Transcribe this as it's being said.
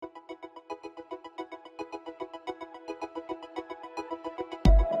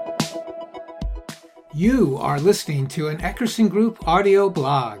You are listening to an Eckerson Group audio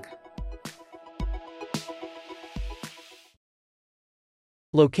blog.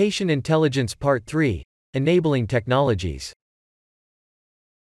 Location Intelligence Part 3: Enabling Technologies.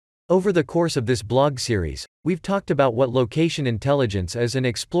 Over the course of this blog series, we've talked about what location intelligence is and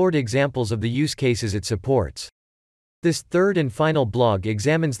explored examples of the use cases it supports. This third and final blog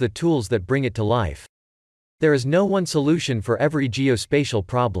examines the tools that bring it to life. There is no one solution for every geospatial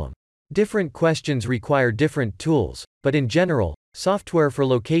problem. Different questions require different tools, but in general, software for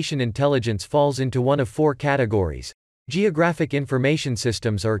location intelligence falls into one of four categories: Geographic Information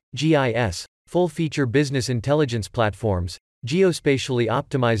Systems or GIS, full-feature business intelligence platforms, geospatially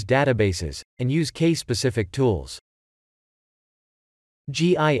optimized databases, and use case-specific tools.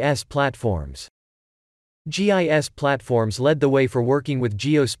 GIS platforms. GIS platforms led the way for working with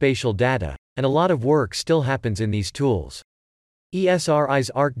geospatial data, and a lot of work still happens in these tools.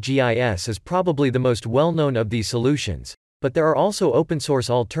 ESRI's ArcGIS is probably the most well-known of these solutions, but there are also open-source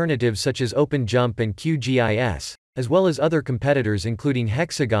alternatives such as OpenJump and QGIS, as well as other competitors including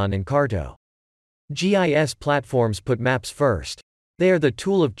Hexagon and Carto. GIS platforms put maps first. They are the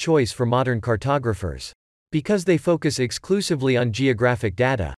tool of choice for modern cartographers. Because they focus exclusively on geographic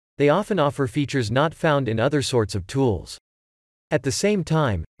data, they often offer features not found in other sorts of tools. At the same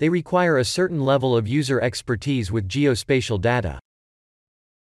time, they require a certain level of user expertise with geospatial data.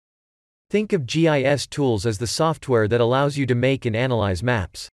 Think of GIS tools as the software that allows you to make and analyze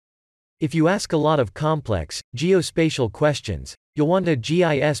maps. If you ask a lot of complex, geospatial questions, you'll want a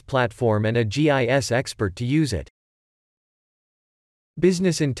GIS platform and a GIS expert to use it.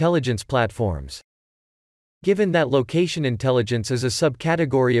 Business intelligence platforms. Given that location intelligence is a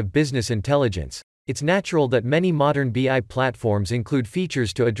subcategory of business intelligence, it's natural that many modern BI platforms include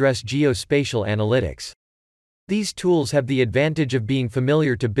features to address geospatial analytics. These tools have the advantage of being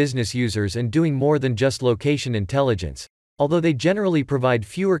familiar to business users and doing more than just location intelligence, although they generally provide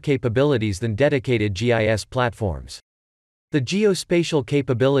fewer capabilities than dedicated GIS platforms. The geospatial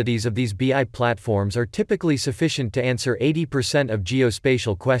capabilities of these BI platforms are typically sufficient to answer 80% of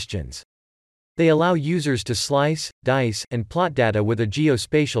geospatial questions. They allow users to slice, dice, and plot data with a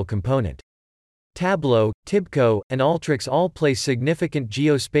geospatial component. Tableau, TIBCO, and Alteryx all place significant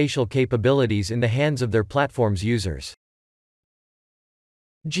geospatial capabilities in the hands of their platform's users.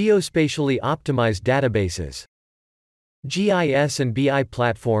 Geospatially optimized databases. GIS and BI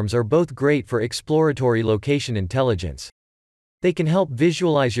platforms are both great for exploratory location intelligence. They can help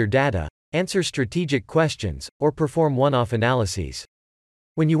visualize your data, answer strategic questions, or perform one-off analyses.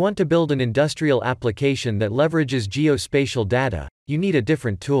 When you want to build an industrial application that leverages geospatial data, you need a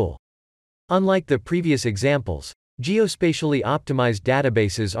different tool. Unlike the previous examples, geospatially optimized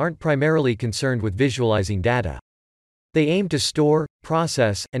databases aren't primarily concerned with visualizing data. They aim to store,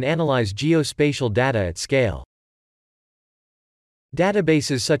 process, and analyze geospatial data at scale.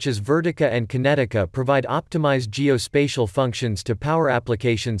 Databases such as Vertica and Kinetica provide optimized geospatial functions to power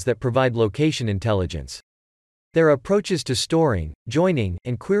applications that provide location intelligence. Their approaches to storing, joining,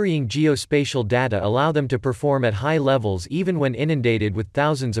 and querying geospatial data allow them to perform at high levels even when inundated with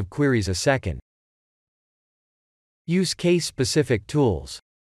thousands of queries a second. Use case-specific tools.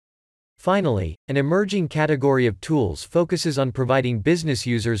 Finally, an emerging category of tools focuses on providing business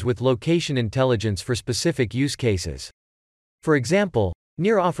users with location intelligence for specific use cases. For example,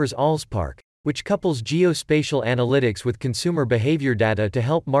 Near offers Allspark, which couples geospatial analytics with consumer behavior data to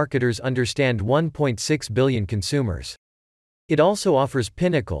help marketers understand 1.6 billion consumers. It also offers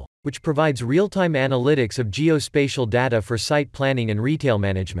Pinnacle, which provides real-time analytics of geospatial data for site planning and retail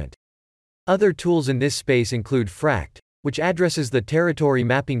management. Other tools in this space include Fract, which addresses the territory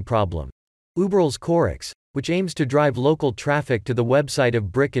mapping problem, Uberl's Corix, which aims to drive local traffic to the website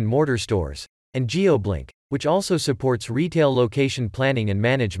of brick-and-mortar stores, and GeoBlink, which also supports retail location planning and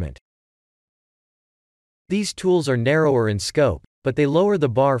management. These tools are narrower in scope, but they lower the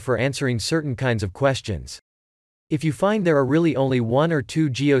bar for answering certain kinds of questions. If you find there are really only one or two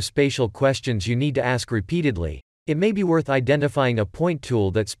geospatial questions you need to ask repeatedly, it may be worth identifying a point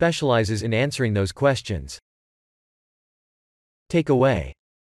tool that specializes in answering those questions. Takeaway.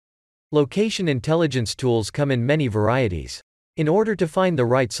 Location intelligence tools come in many varieties. In order to find the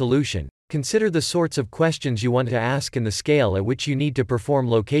right solution, consider the sorts of questions you want to ask and the scale at which you need to perform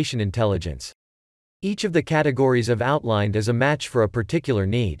location intelligence. Each of the categories I've outlined is a match for a particular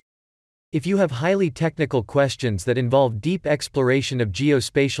need. If you have highly technical questions that involve deep exploration of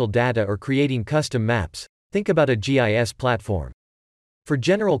geospatial data or creating custom maps, think about a GIS platform. For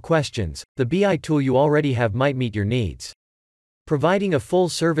general questions, the BI tool you already have might meet your needs. Providing a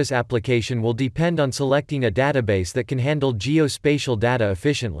full-service application will depend on selecting a database that can handle geospatial data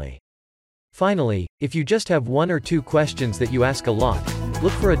efficiently. Finally, if you just have one or two questions that you ask a lot,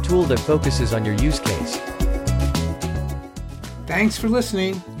 look for a tool that focuses on your use case. Thanks for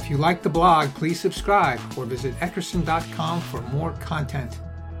listening. If you like the blog, please subscribe or visit Eckerson.com for more content.